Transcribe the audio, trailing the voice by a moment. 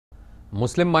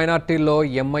ముస్లిం మైనార్టీల్లో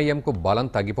ఎంఐఎంకు బలం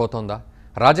తగ్గిపోతోందా?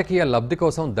 రాజకీయ లబ్ధి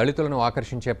కోసం దళితులను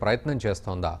ఆకర్షించే ప్రయత్నం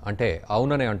చేస్తోందా అంటే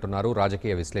అవుననే అంటున్నారు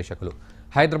రాజకీయ విశ్లేషకులు.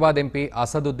 హైదరాబాద్ ఎంపీ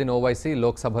అసదుద్దీన్ ఓవైసీ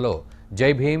లోక్సభలో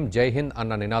జై భీమ్ జై హింద్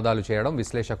అన్న నినాదాలు చేయడం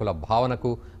విశ్లేషకుల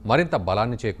భావనకు మరింత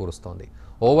బలాన్ని చేకూరుస్తోంది.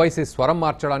 ఓవైసీ స్వరం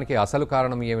మార్చడానికి అసలు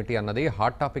కారణం ఏమిటి అన్నది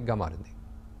హాట్ టాపిక్గా మారింది.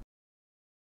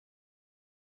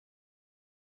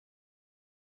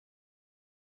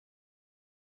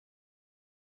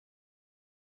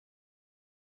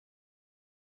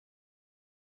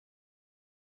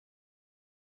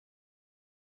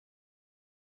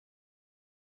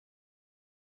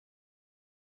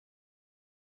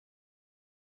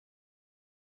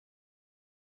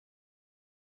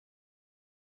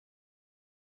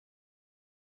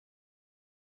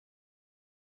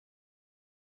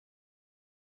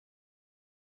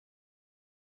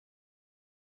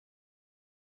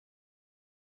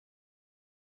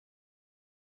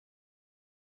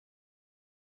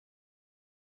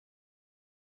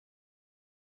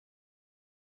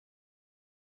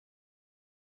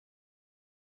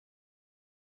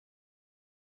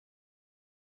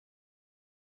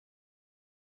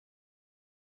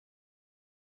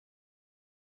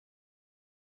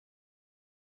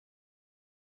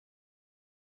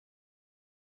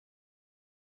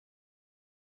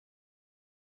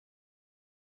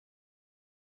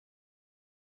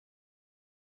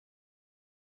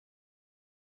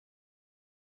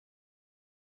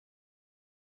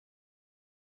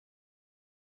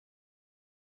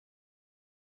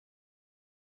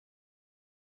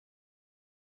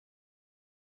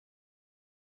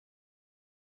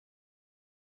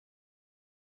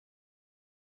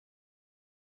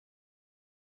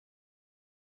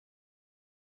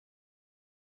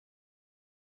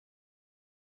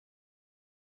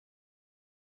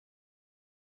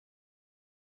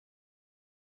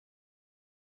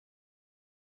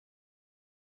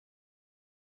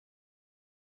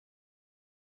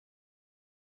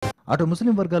 అటు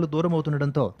ముస్లిం వర్గాలు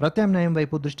దూరమవుతుండటంతో ప్రత్యామ్నాయం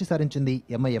వైపు దృష్టి సారించింది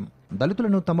ఎంఐఎం.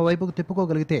 దళితులను తమ వైపుకు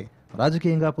తిప్పుకోగలిగితే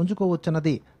రాజకీయంగా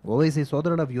పుంజుకోవచ్చన్నది ఓవైసీ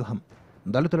సోదరుల వ్యూహం.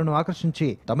 దళితులను ఆకర్షించి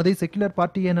తమది సెక్యులర్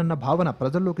పార్టీయేనన్న భావన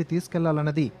ప్రజల్లోకి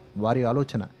తీసుకెళ్లాలన్నది వారి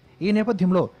ఆలోచన. ఈ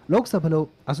నేపథ్యంలో లోక్సభలో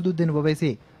అసదుద్దీన్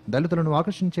ఓవైసీ దళితులను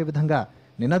ఆకర్షించే విధంగా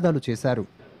నినాదాలు చేశారు.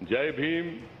 జై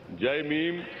భీమ్ జై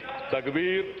మీమ్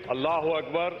తక్బీర్ అల్లాహు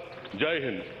అక్బర్ జై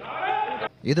హింద్.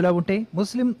 ఇదిలా ఉంటే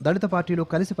ముస్లిం దళిత పార్టీలు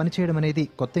కలిసి పనిచేయడం అనేది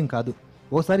కొత్తేం కాదు.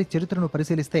 ఓసారి చరిత్రను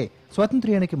పరిశీలిస్తే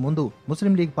స్వాతంత్ర్యానికి ముందు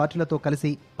ముస్లిం లీగ్ పార్టీలతో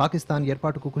కలిసి పాకిస్తాన్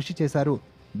ఏర్పాటుకు కృషి చేశారు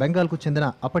బెంగాల్కు చెందిన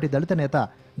అప్పటి దళిత నేత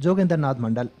జోగేందర్ నాథ్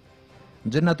మండల్.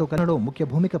 జిన్నాతో కన్నడలో ముఖ్య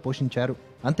భూమిక పోషించారు.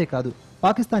 అంతేకాదు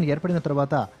పాకిస్తాన్ ఏర్పడిన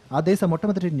తర్వాత ఆ దేశ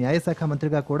మొట్టమొదటి న్యాయశాఖ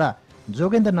మంత్రిగా కూడా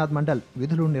జోగేందర్ నాథ్ మండల్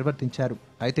విధులు నిర్వర్తించారు.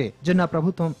 అయితే జిన్నా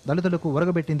ప్రభుత్వం దళితులకు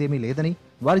ఒరగబెట్టిందేమీ లేదని,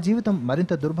 వారి జీవితం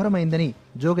మరింత దుర్భరమైందని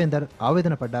జోగేందర్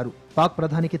ఆవేదన పడ్డారు. పాక్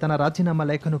ప్రధానికి తన రాజీనామా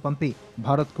లేఖను పంపి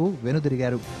భారత్కు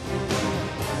వెనుదిరిగారు.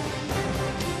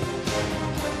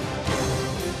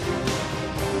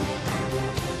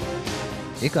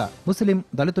 ఇక ముస్లిం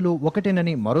దళితులు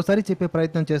ఒకటేనని మరోసారి చెప్పే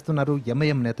ప్రయత్నం చేస్తున్నారు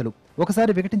ఎంఐఎం నేతలు.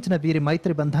 ఒకసారి వికటించిన వీరి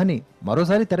మైత్రి బంధాన్ని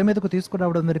మరోసారి తెర మీదకు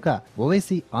తీసుకురావడం వెనుక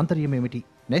Owaisi ఆంతర్యమేమిటి?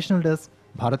 National desk,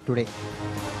 Bharat today.